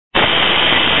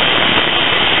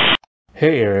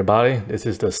Hey everybody, this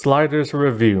is the Sliders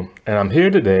Review, and I'm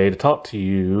here today to talk to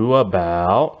you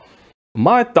about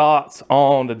my thoughts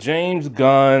on the James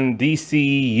Gunn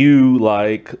DCU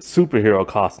like superhero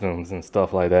costumes and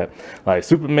stuff like that, like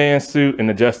Superman suit in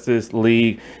the Justice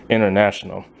League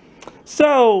International.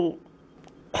 So,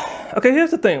 okay,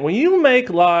 here's the thing. When you make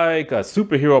like a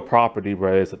superhero property,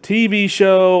 whether it's a TV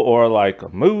show or like a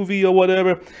movie or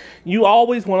whatever, you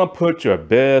always want to put your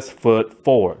best foot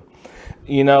forward.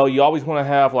 You know, you always want to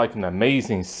have like an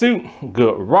amazing suit,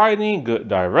 good writing, good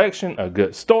direction, a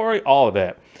good story, all of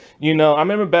that. You know, I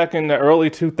remember back in the early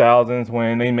 2000s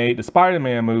when they made the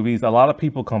Spider-Man movies, a lot of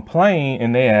people complained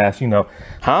and they asked, you know,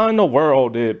 how in the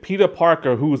world did Peter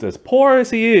Parker, who's as poor as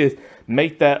he is,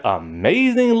 make that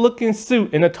amazing looking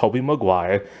suit in the Tobey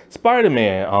Maguire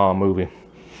Spider-Man movie?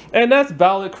 And that's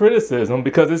valid criticism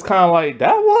because it's kind of like,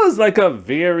 that was like a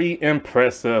very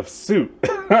impressive suit.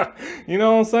 You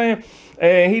know what I'm saying?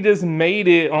 And he just made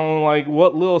it on like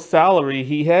what little salary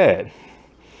he had.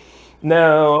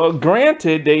 Now,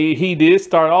 granted, he did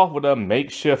start off with a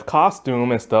makeshift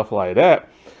costume and stuff like that.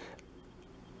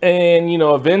 And, you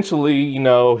know, eventually, you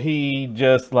know, he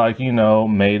just like, you know,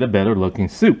 made a better looking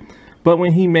suit. But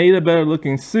when he made a better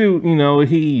looking suit, you know,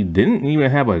 he didn't even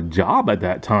have a job at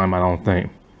that time, I don't think.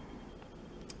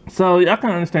 So I can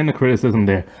understand the criticism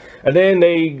there. And then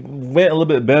they went a little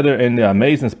bit better in the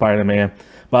Amazing Spider-Man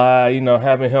by, you know,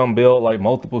 having him build like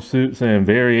multiple suits and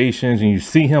variations, and you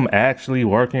see him actually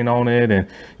working on it and,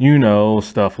 you know,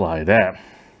 stuff like that.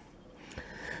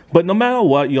 But no matter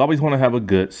what, you always want to have a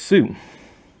good suit.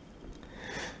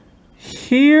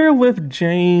 Here with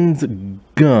James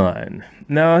Gunn.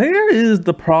 Now here is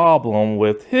the problem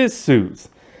with his suits.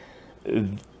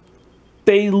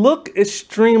 They look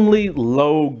extremely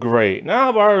low grade. Now,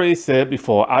 I've already said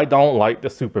before, I don't like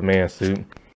the Superman suit.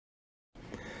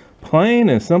 Plain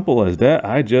and simple as that,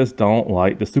 I just don't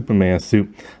like the Superman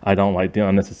suit. I don't like the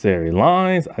unnecessary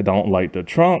lines. I don't like the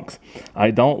trunks.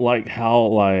 I don't like how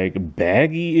like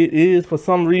baggy it is for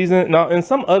some reason. Now, in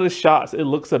some other shots, it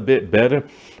looks a bit better.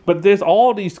 But there's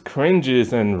all these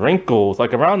cringes and wrinkles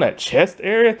like around that chest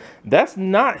area. That's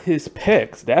not his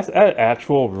pecs. That's an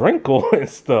actual wrinkle and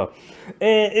stuff.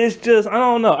 And it's just, I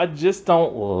don't know. I just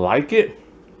don't like it.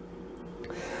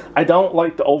 I don't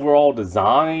like the overall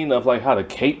design of like how the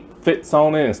cape fits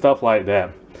on it and stuff like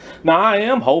that. Now, I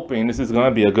am hoping this is going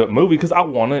to be a good movie because I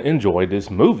want to enjoy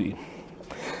this movie.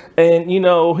 And, you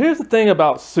know, here's the thing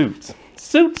about suits.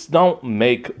 Suits don't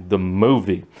make the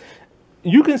movie.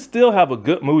 You can still have a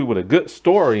good movie with a good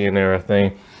story and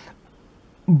everything,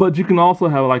 but you can also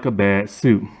have like a bad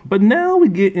suit. But now we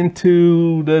get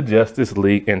into the Justice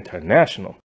League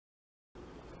International.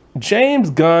 James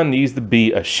Gunn needs to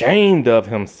be ashamed of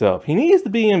himself. He needs to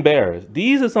be embarrassed.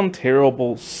 These are some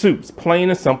terrible suits, plain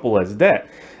and simple as that.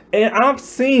 And I've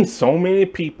seen so many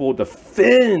people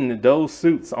defend those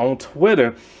suits on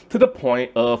Twitter to the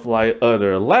point of like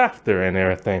utter laughter and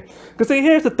everything. Because see,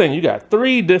 here's the thing. You got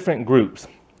three different groups.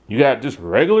 You got just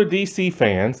regular DC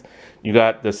fans. You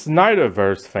got the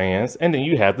Snyderverse fans. And then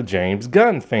you have the James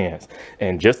Gunn fans.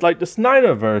 And just like the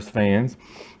Snyderverse fans,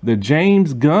 the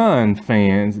James Gunn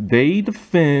fans, they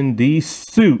defend these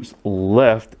suits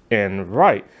left and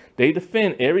right. They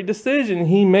defend every decision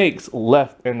he makes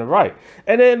left and right.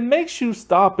 And it makes you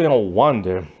stop and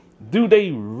wonder, do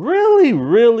they really,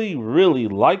 really, really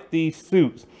like these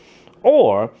suits?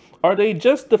 Or are they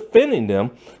just defending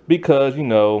them because, you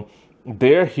know,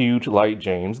 they're huge like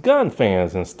James Gunn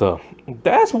fans and stuff?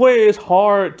 That's where it's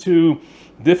hard to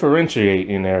differentiate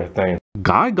in everything.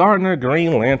 Guy Gardner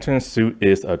Green Lantern suit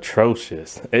is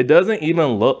atrocious. It doesn't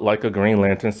even look like a Green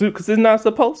Lantern suit because it's not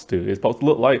supposed to. It's supposed to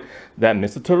look like that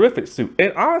Mr. Terrific suit.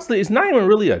 And honestly, it's not even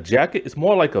really a jacket. It's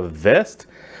more like a vest,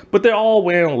 but they're all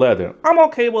wearing leather. I'm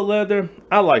okay with leather.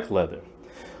 I like leather.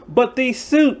 But these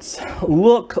suits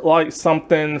look like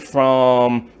something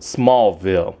from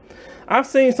Smallville. I've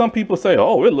seen some people say,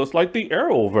 oh, it looks like the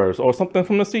Arrowverse or something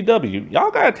from the CW. Y'all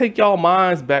gotta take y'all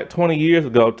minds back 20 years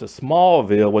ago to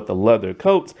Smallville with the leather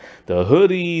coats, the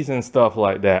hoodies and stuff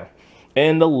like that,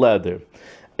 and the leather.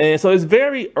 And so it's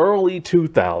very early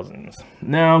 2000s.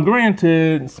 Now,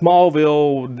 granted,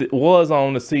 Smallville was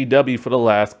on the CW for the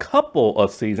last couple of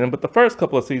seasons, but the first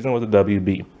couple of seasons was the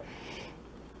WB.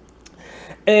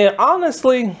 And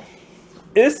honestly,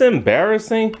 it's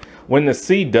embarrassing when the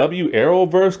CW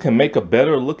Arrowverse can make a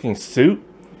better looking suit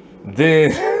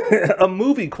than a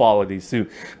movie quality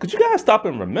suit. Because you gotta stop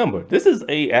and remember, this is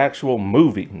a actual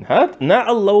movie, not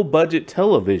a low budget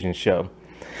television show.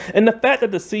 And the fact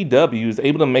that the CW is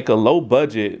able to make a low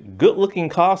budget, good looking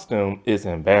costume is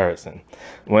embarrassing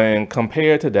when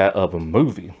compared to that of a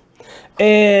movie.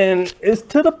 And it's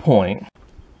to the point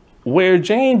where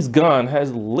James Gunn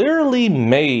has literally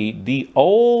made the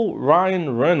old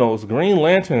Ryan Reynolds Green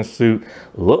Lantern suit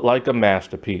look like a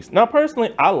masterpiece. Now,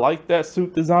 personally, I like that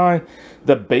suit design,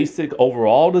 the basic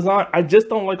overall design. I just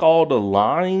don't like all the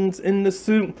lines in the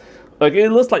suit. Like,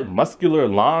 it looks like muscular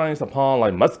lines upon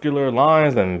like muscular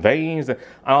lines and veins. And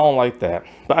I don't like that.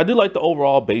 But I do like the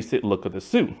overall basic look of the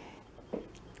suit.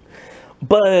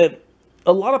 But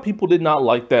a lot of people did not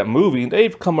like that movie.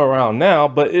 They've come around now,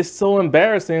 but it's so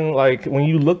embarrassing, like when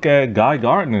you look at Guy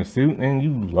Gardner's suit and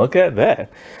you look at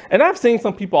that. And I've seen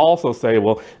some people also say,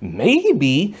 well,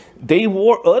 maybe they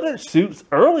wore other suits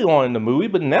early on in the movie,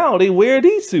 but now they wear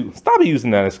these suits. Stop using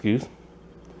that excuse.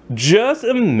 Just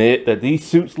admit that these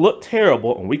suits look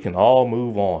terrible and we can all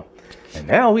move on. And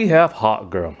now we have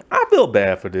Hawk Girl. I feel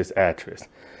bad for this actress.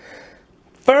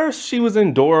 First, she was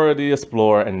in Dora the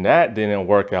Explorer, and that didn't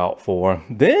work out for her.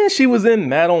 Then she was in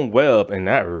Madam Web, and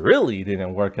that really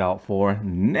didn't work out for her.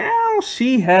 Now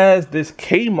she has this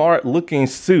Kmart looking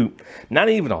suit. Not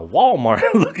even a Walmart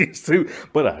looking suit,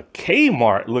 but a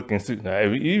Kmart looking suit. Now,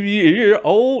 if you're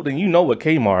old, then you know what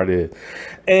Kmart is.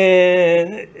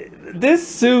 And this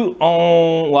suit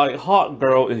on like Hawk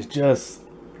Girl is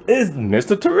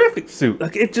Mr. Terrific suit.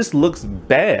 Like, it just looks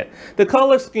bad. The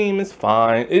color scheme is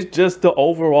fine. It's just the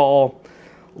overall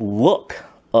look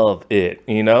of it,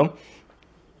 you know?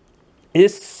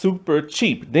 It's super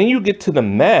cheap. Then you get to the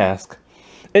mask,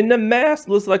 and the mask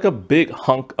looks like a big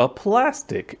hunk of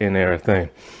plastic and everything.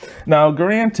 Now,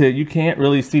 granted, you can't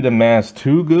really see the mask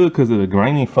too good because of the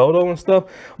grainy photo and stuff,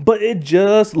 but it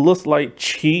just looks like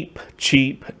cheap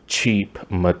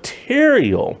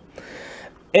material.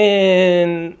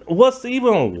 And what's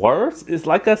even worse is,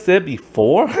 like I said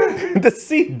before, the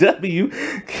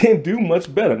CW can do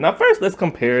much better. Now, first, let's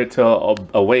compare it to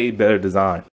a way better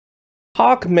design.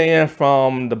 Hawkman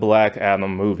from the Black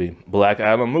Adam movie. Black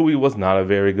Adam movie was not a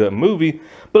very good movie,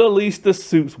 but at least the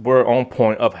suits were on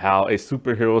point of how a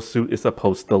superhero suit is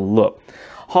supposed to look.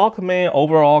 Hawkman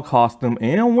overall costume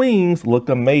and wings look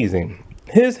amazing.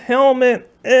 His helmet,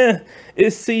 is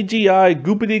CGI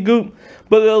goopity goop,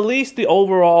 but at least the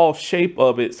overall shape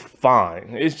of it's fine.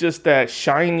 It's just that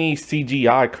shiny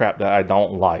CGI crap that I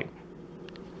don't like.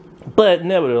 But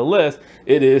nevertheless,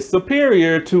 it is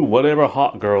superior to whatever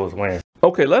Hawk Girl is wearing.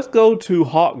 Okay, let's go to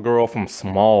Hawk Girl from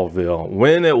Smallville,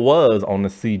 when it was on the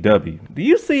CW. Do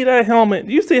you see that helmet?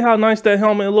 Do you see how nice that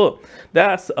helmet looked?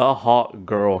 That's a Hawk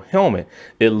Girl helmet.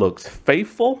 It looks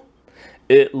faithful.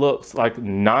 It looks like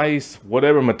nice,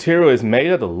 whatever material is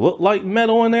made of to look like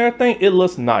metal and everything. It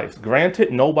looks nice.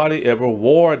 Granted, nobody ever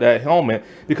wore that helmet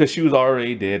because she was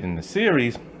already dead in the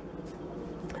series.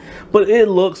 But it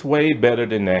looks way better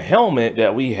than the helmet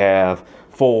that we have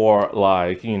for,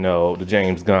 like, you know, the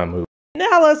James Gunn movie.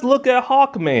 Now let's look at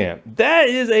Hawkman. That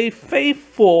is a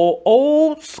faithful,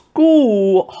 old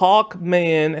school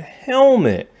Hawkman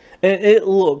helmet. And it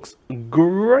looks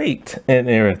great and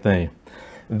everything.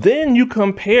 Then you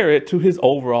compare it to his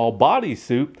overall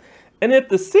bodysuit, and if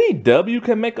the CW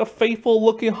can make a faithful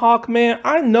looking Hawkman,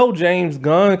 I know James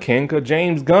Gunn can, because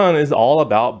James Gunn is all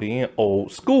about being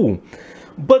old school.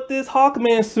 But this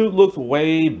Hawkman suit looks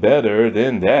way better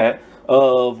than that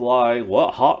of like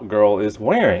what Hawk Girl is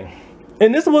wearing.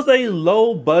 And this was a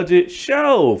low budget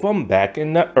show from back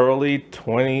in the early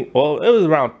it was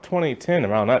around 2010,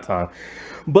 around that time.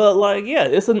 But like, yeah,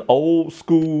 it's an old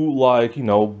school, like, you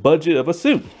know, budget of a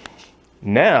suit.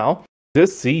 Now,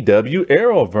 this CW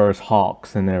Arrowverse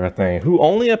Hawks and everything, who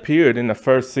only appeared in the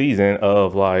first season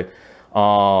of like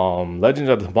Legends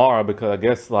of Tomorrow, because I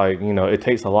guess, like, you know, it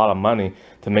takes a lot of money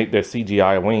to make their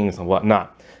CGI wings and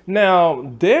whatnot. Now,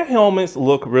 their helmets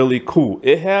look really cool.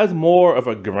 It has more of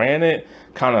a granite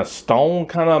kind of stone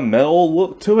kind of metal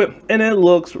look to it, and it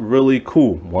looks really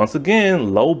cool. Once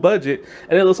again, low budget,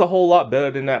 and it looks a whole lot better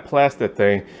than that plastic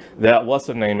thing that what's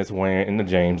her name is wearing in the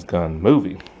James Gunn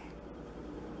movie.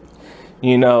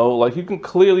 You know, like, you can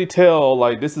clearly tell,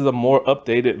 like, this is a more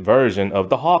updated version of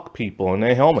the Hawk people and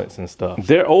their helmets and stuff.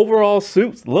 Their overall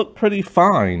suits look pretty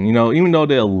fine, you know, even though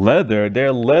they're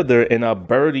leather in a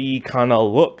birdie kind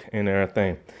of look and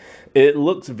everything. It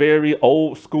looks very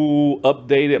old school,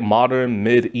 updated, modern,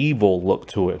 medieval look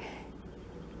to it.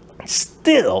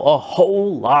 Still a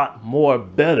whole lot more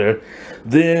better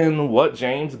than what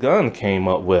James Gunn came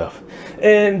up with.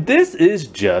 And this is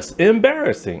just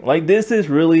embarrassing. Like, this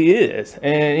really is.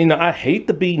 And, you know, I hate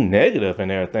to be negative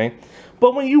and everything,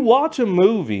 but when you watch a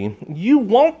movie, you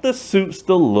want the suits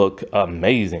to look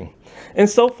amazing. And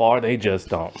so far, they just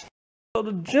don't. So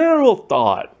the general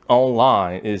thought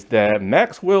online is that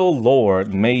Maxwell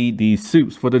Lord made these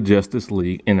suits for the Justice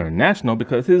League International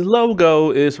because his logo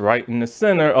is right in the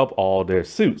center of all their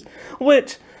suits.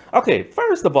 Which, okay,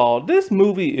 first of all, this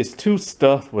movie is too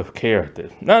stuffed with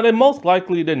characters. Now, they're not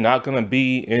going to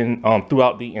be in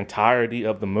throughout the entirety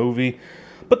of the movie.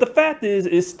 But the fact is,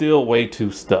 it's still way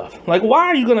too stuffed. Like, why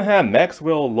are you going to have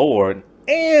Maxwell Lord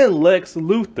and Lex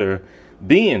Luthor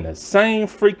be in the same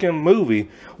freaking movie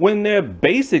when they're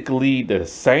basically the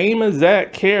same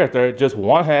exact character, just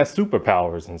one has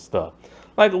superpowers and stuff?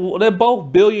 Like, they're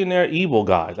both billionaire evil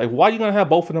guys. Like, why are you gonna have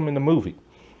both of them in the movie?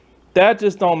 That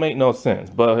just don't make no sense.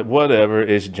 But whatever,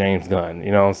 it's James Gunn, you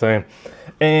know what I'm saying?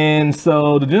 And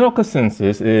so the general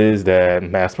consensus is that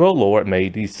Maxwell Lord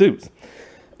made these suits,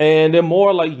 and they're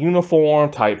more like uniform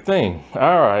type thing.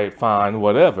 All right, fine,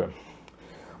 whatever.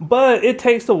 But it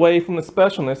takes away from the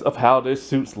specialness of how their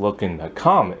suits look in the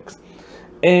comics.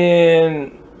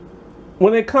 And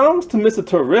when it comes to Mr.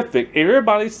 Terrific,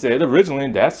 everybody said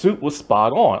originally that suit was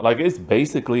spot on. Like, it's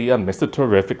basically a Mr.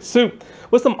 Terrific suit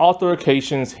with some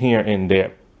altercations here and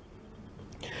there.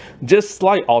 Just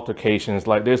slight altercations,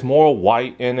 like there's more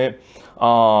white in it.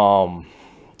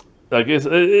 Like you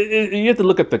have to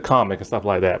look at the comic and stuff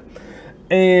like that.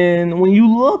 And when you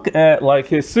look at like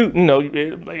his suit, you know,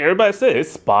 like everybody said,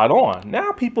 it's spot on.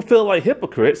 Now people feel like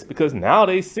hypocrites because now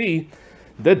they see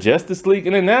the Justice League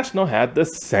International had the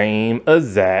same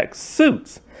exact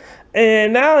suits.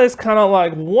 And now it's kind of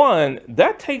like, one,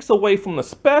 that takes away from the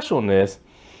specialness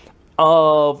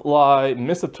of like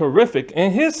Mr. Terrific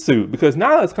and his suit, because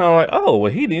now it's kind of like, oh,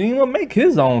 well, he didn't even make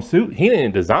his own suit, he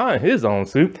didn't design his own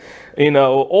suit, you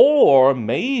know. Or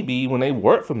maybe when they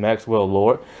worked for Maxwell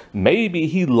Lord, maybe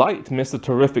he liked Mr.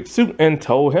 Terrific's suit and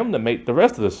told him to make the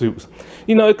rest of the suits.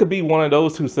 You know, it could be one of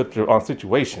those two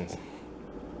situations.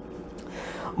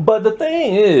 But the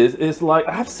thing is, it's like,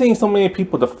 I've seen so many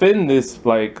people defend this,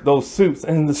 like those suits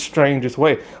in the strangest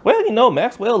way. Well, you know,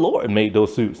 Maxwell Lord made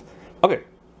those suits. Okay.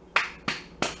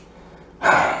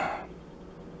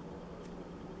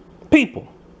 People,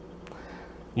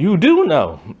 you do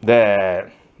know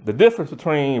that the difference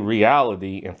between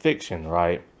reality and fiction,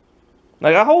 right?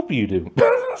 Like, I hope you do.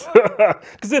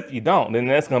 Because if you don't, then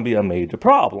that's going to be a major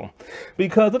problem.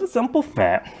 Because of the simple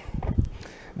fact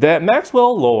that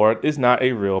Maxwell Lord is not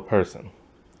a real person.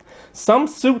 Some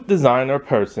suit designer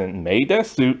person made that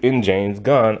suit and James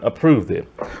Gunn approved it.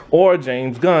 Or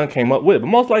James Gunn came up with it. But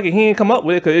most likely he didn't come up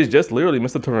with it because it's just literally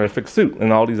Mr. Terrific's suit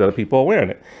and all these other people are wearing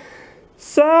it.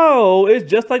 So it's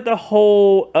just like the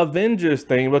whole Avengers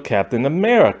thing with Captain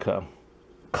America.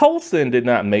 Coulson did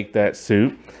not make that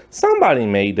suit. Somebody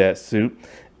made that suit.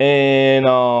 And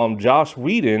Joss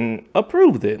Whedon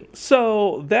approved it.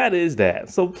 So that is that.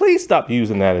 So please stop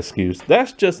using that excuse.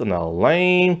 That's just a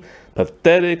lame,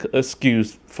 pathetic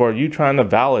excuse for you trying to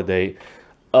validate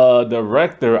a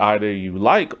director either you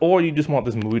like or you just want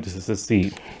this movie to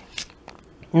succeed.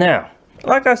 Now,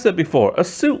 like I said before, a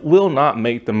suit will not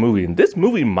make the movie. And this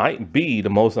movie might be the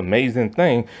most amazing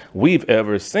thing we've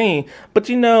ever seen. But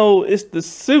you know, it's the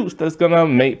suits that's going to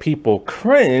make people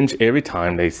cringe every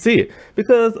time they see it.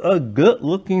 Because a good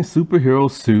looking superhero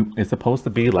suit is supposed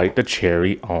to be like the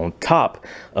cherry on top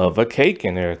of a cake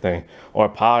and everything. Or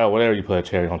pie or whatever you put a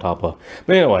cherry on top of.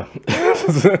 But anyway,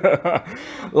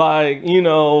 like, you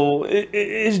know,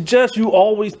 it's just you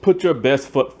always put your best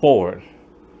foot forward.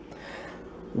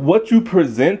 What you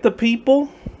present to people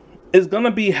is going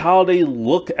to be how they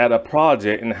look at a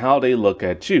project and how they look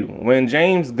at you. When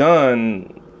James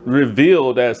Gunn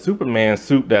revealed that Superman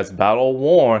suit that's battle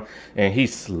worn and he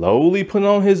slowly put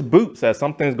on his boots as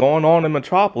something's going on in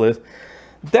Metropolis,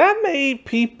 that made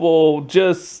people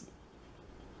just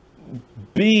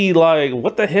be like,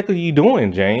 what the heck are you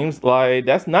doing, James? Like,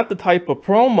 that's not the type of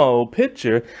promo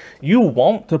picture you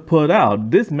want to put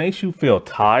out. This makes you feel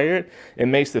tired. It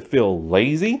makes it feel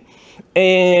lazy.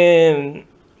 And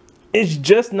it's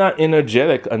just not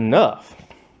energetic enough.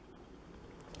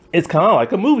 It's kind of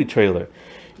like a movie trailer.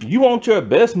 You want your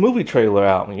best movie trailer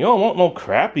out. You don't want no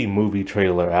crappy movie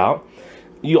trailer out.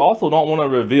 You also don't want to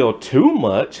reveal too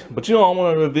much, but you don't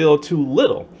want to reveal too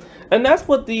little. And that's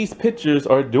what these pictures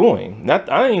are doing. I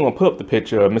didn't even put up the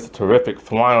picture of Mr. Terrific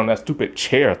flying on that stupid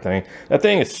chair thing. That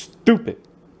thing is stupid.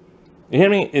 You hear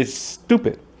me? It's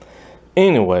stupid.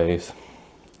 Anyways,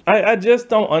 I just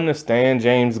don't understand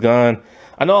James Gunn.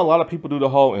 I know a lot of people do the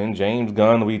whole "in James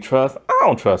Gunn we trust." I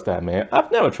don't trust that man.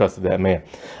 I've never trusted that man.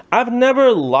 I've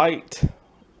never liked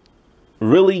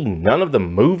really none of the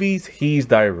movies he's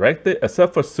directed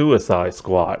except for Suicide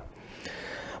Squad.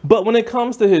 But when it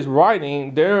comes to his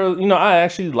writing, I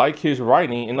actually like his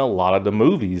writing in a lot of the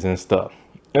movies and stuff.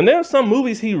 And there's some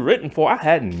movies he written for I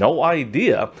had no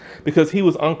idea because he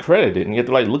was uncredited and you have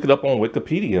to like look it up on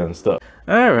Wikipedia and stuff.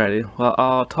 Alrighty, well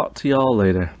I'll talk to y'all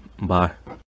later. Bye.